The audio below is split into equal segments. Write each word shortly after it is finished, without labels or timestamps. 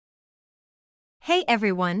Hey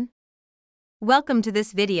everyone! Welcome to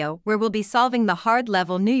this video where we'll be solving the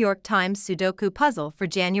hard-level New York Times Sudoku puzzle for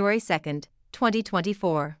January 2nd,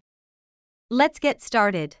 2024. Let's get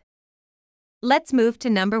started. Let's move to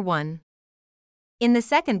number 1. In the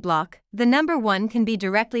second block, the number 1 can be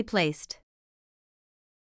directly placed.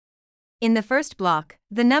 In the first block,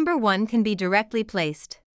 the number 1 can be directly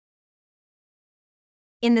placed.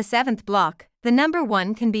 In the seventh block, the number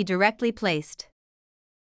 1 can be directly placed.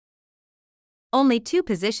 Only 2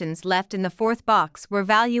 positions left in the fourth box where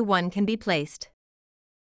value 1 can be placed.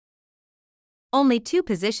 Only 2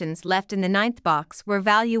 positions left in the ninth box where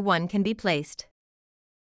value 1 can be placed.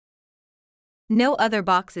 No other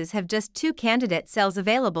boxes have just 2 candidate cells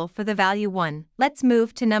available for the value 1. Let's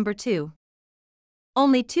move to number 2.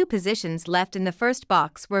 Only 2 positions left in the first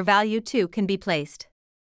box where value 2 can be placed.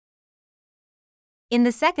 In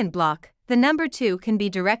the second block, the number 2 can be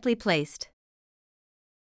directly placed.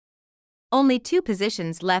 Only 2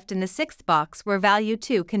 positions left in the sixth box where value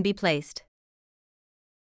 2 can be placed.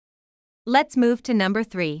 Let's move to number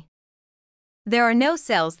 3. There are no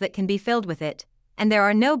cells that can be filled with it, and there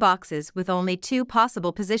are no boxes with only 2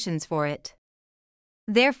 possible positions for it.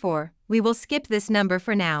 Therefore, we will skip this number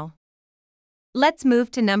for now. Let's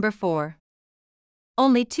move to number 4.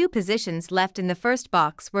 Only 2 positions left in the first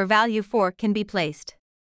box where value 4 can be placed.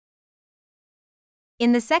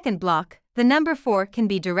 In the second block, the number 4 can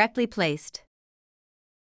be directly placed.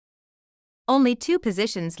 Only 2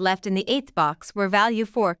 positions left in the eighth box where value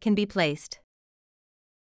 4 can be placed.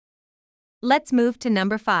 Let's move to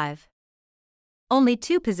number 5. Only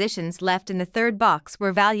 2 positions left in the third box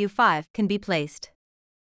where value 5 can be placed.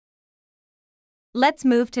 Let's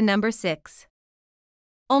move to number 6.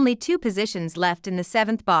 Only 2 positions left in the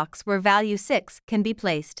seventh box where value 6 can be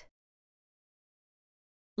placed.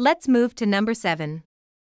 Let's move to number 7.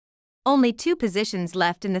 Only 2 positions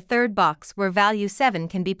left in the third box where value 7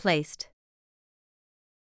 can be placed.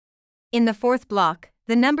 In the fourth block,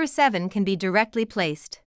 the number 7 can be directly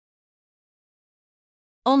placed.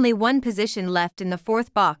 Only 1 position left in the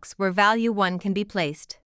fourth box where value 1 can be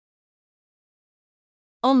placed.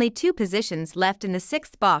 Only 2 positions left in the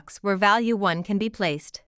sixth box where value 1 can be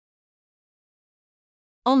placed.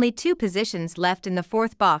 Only 2 positions left in the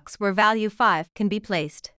fourth box where value 5 can be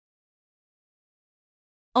placed.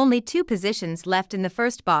 Only 2 positions left in the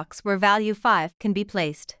first box where value 5 can be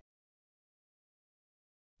placed.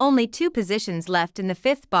 Only 2 positions left in the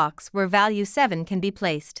fifth box where value 7 can be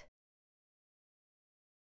placed.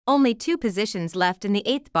 Only 2 positions left in the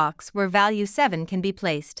eighth box where value 7 can be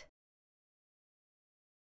placed.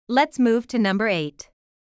 Let's move to number 8.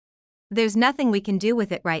 There's nothing we can do with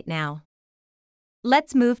it right now.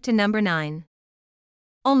 Let's move to number 9.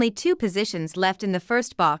 Only 2 positions left in the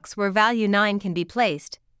first box where value 9 can be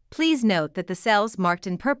placed. Please note that the cells marked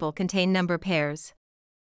in purple contain number pairs.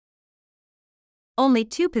 Only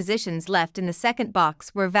 2 positions left in the second box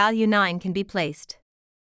where value 9 can be placed.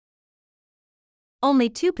 Only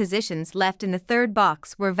 2 positions left in the third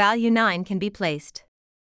box where value 9 can be placed.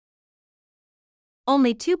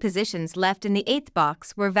 Only 2 positions left in the eighth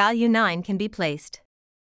box where value 9 can be placed.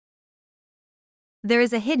 There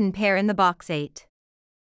is a hidden pair in the box 8.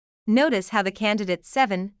 Notice how the candidates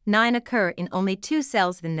 7, 9 occur in only 2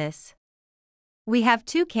 cells in this. We have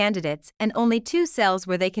 2 candidates and only 2 cells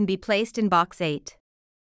where they can be placed in box 8.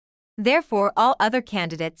 Therefore, all other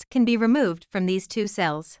candidates can be removed from these 2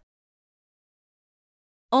 cells.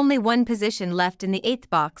 Only 1 position left in the eighth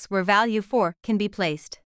box where value 4 can be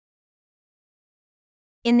placed.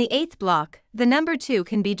 In the eighth block, the number 2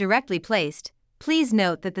 can be directly placed. Please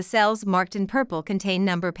note that the cells marked in purple contain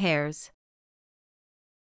number pairs.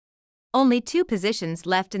 Only 2 positions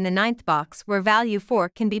left in the ninth box where value 4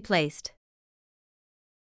 can be placed.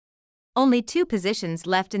 Only 2 positions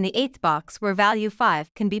left in the eighth box where value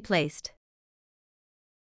 5 can be placed.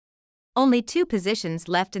 Only 2 positions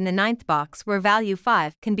left in the ninth box where value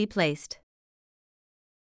 5 can be placed.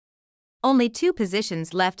 Only 2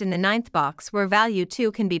 positions left in the ninth box where value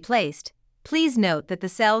 2 can be placed. Please note that the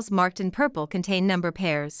cells marked in purple contain number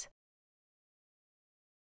pairs.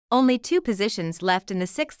 Only 2 positions left in the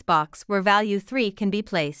sixth box where value 3 can be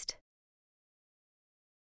placed.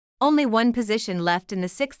 Only 1 position left in the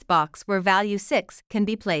sixth box where value 6 can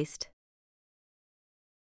be placed.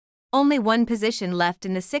 Only 1 position left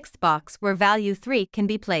in the sixth box where value 3 can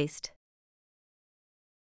be placed.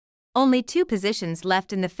 Only 2 positions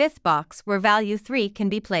left in the fifth box where value 3 can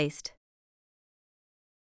be placed.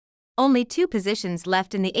 Only 2 positions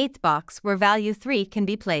left in the eighth box where value 3 can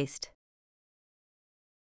be placed.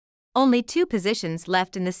 Only 2 positions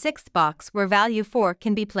left in the sixth box where value 4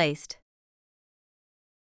 can be placed.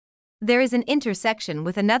 There is an intersection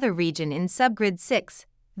with another region in subgrid 6,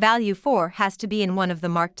 value 4 has to be in one of the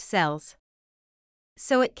marked cells.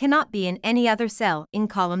 So it cannot be in any other cell in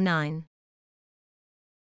column 9.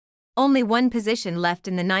 Only one position left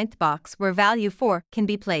in the 9th box where value 4 can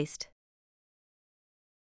be placed.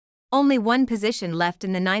 Only one position left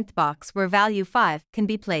in the 9th box where value 5 can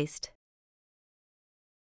be placed.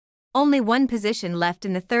 Only one position left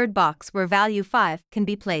in the 3rd box where value 5 can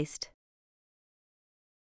be placed.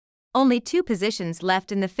 Only two positions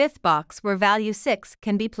left in the 5th box where value 6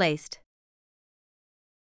 can be placed.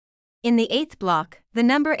 In the 8th block, the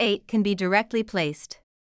number 8 can be directly placed.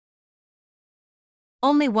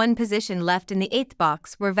 Only one position left in the 8th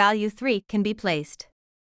box where value 3 can be placed.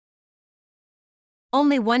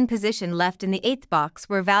 Only one position left in the 8th box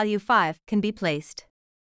where value 5 can be placed.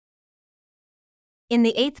 In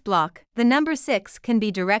the 8th block, the number 6 can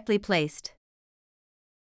be directly placed.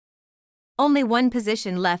 Only one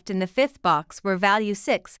position left in the 5th box where value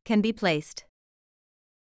 6 can be placed.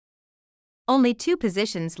 Only two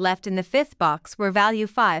positions left in the 5th box where value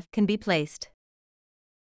 5 can be placed.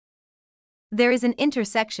 There is an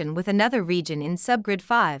intersection with another region in subgrid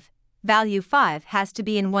 5, value 5 has to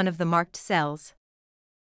be in one of the marked cells.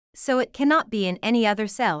 So it cannot be in any other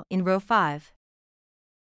cell in row 5.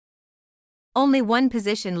 Only one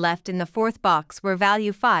position left in the 4th box where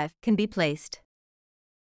value 5 can be placed.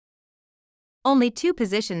 Only two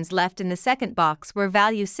positions left in the 2nd box where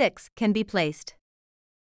value 6 can be placed.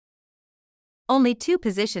 Only two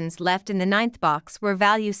positions left in the 9th box where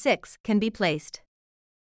value 6 can be placed.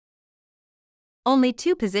 Only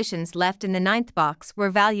two positions left in the 9th box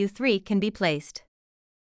where value 3 can be placed.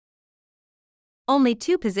 Only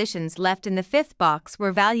two positions left in the 5th box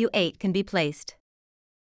where value 8 can be placed.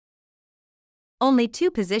 Only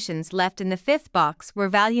two positions left in the 5th box where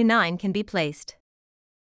value 9 can be placed.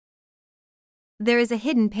 There is a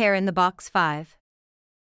hidden pair in the box 5.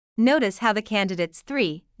 Notice how the candidates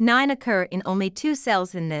 3, 9 occur in only two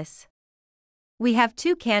cells in this. We have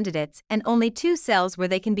two candidates and only two cells where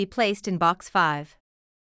they can be placed in box 5.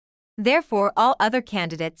 Therefore, all other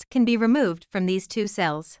candidates can be removed from these two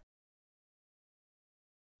cells.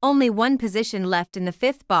 Only one position left in the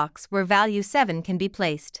 5th box where value 7 can be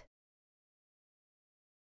placed.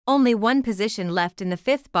 Only one position left in the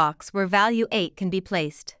 5th box where value 8 can be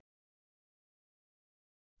placed.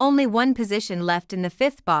 Only one position left in the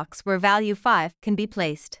 5th box where value 5 can be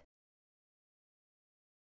placed.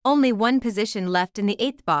 Only one position left in the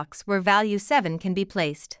 8th box where value 7 can be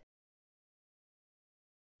placed.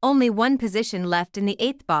 Only one position left in the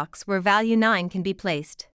 8th box where value 9 can be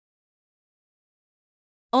placed.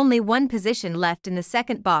 Only one position left in the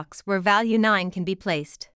 2nd box where value 9 can be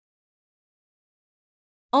placed.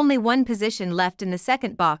 Only one position left in the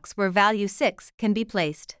 2nd box where value 6 can be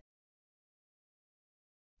placed.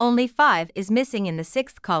 Only 5 is missing in the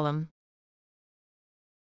 6th column.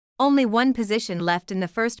 Only one position left in the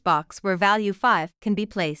 1st box where value 5 can be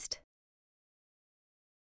placed.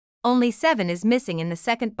 Only 7 is missing in the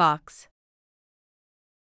 2nd box.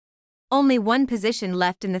 Only one position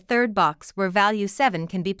left in the 3rd box where value 7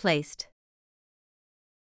 can be placed.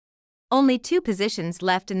 Only two positions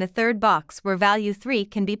left in the 3rd box where value 3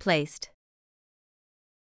 can be placed.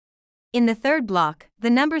 In the 3rd block, the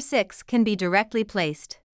number 6 can be directly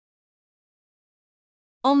placed.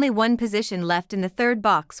 Only one position left in the 3rd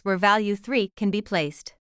box where value 3 can be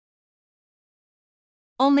placed.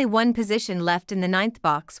 Only one position left in the 9th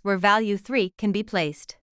box where value 3 can be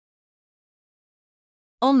placed.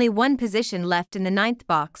 Only one position left in the 9th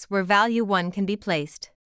box where value 1 can be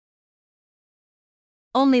placed.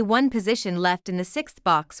 Only one position left in the 6th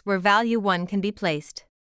box where value 1 can be placed.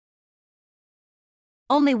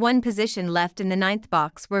 Only one position left in the 9th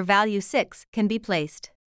box where value 6 can be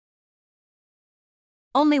placed.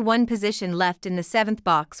 Only one position left in the 7th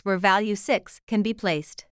box where value 6 can be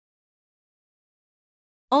placed.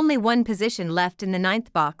 Only one position left in the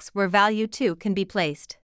 9th box where value 2 can be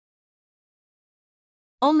placed.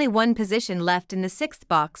 Only one position left in the 6th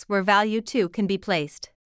box where value 2 can be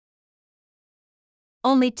placed.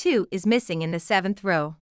 Only 2 is missing in the 7th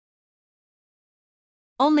row.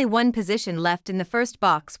 Only one position left in the 1st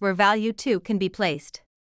box where value 2 can be placed.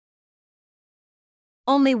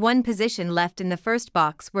 Only one position left in the 1st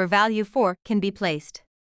box where value 4 can be placed.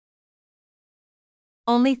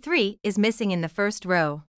 Only 3 is missing in the 1st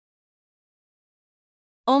row.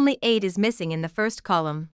 Only 8 is missing in the 1st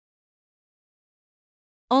column.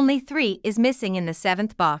 Only 3 is missing in the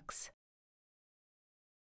 7th box.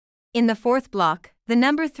 In the 4th block, the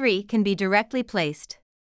number 3 can be directly placed.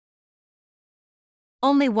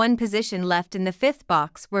 Only one position left in the 5th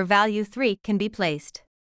box where value 3 can be placed.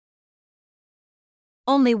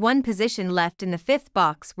 Only one position left in the fifth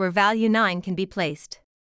box where value 9 can be placed.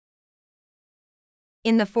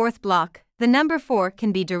 In the fourth block, the number 4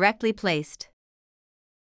 can be directly placed.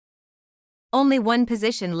 Only one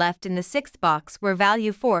position left in the sixth box where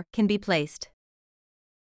value 4 can be placed.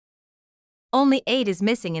 Only 8 is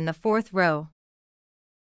missing in the fourth row.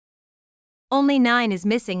 Only 9 is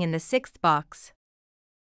missing in the sixth box.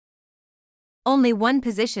 Only one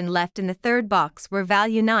position left in the third box where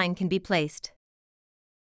value 9 can be placed.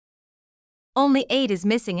 Only 8 is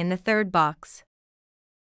missing in the third box.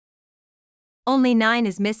 Only 9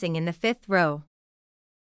 is missing in the fifth row.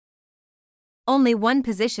 Only one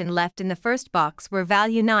position left in the first box where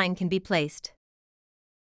value 9 can be placed.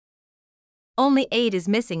 Only 8 is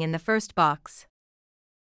missing in the first box.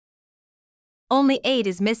 Only 8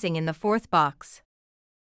 is missing in the fourth box.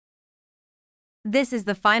 This is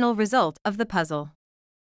the final result of the puzzle.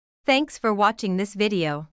 Thanks for watching this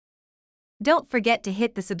video. Don't forget to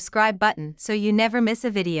hit the subscribe button so you never miss a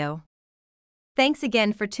video. Thanks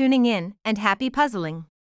again for tuning in, and happy puzzling!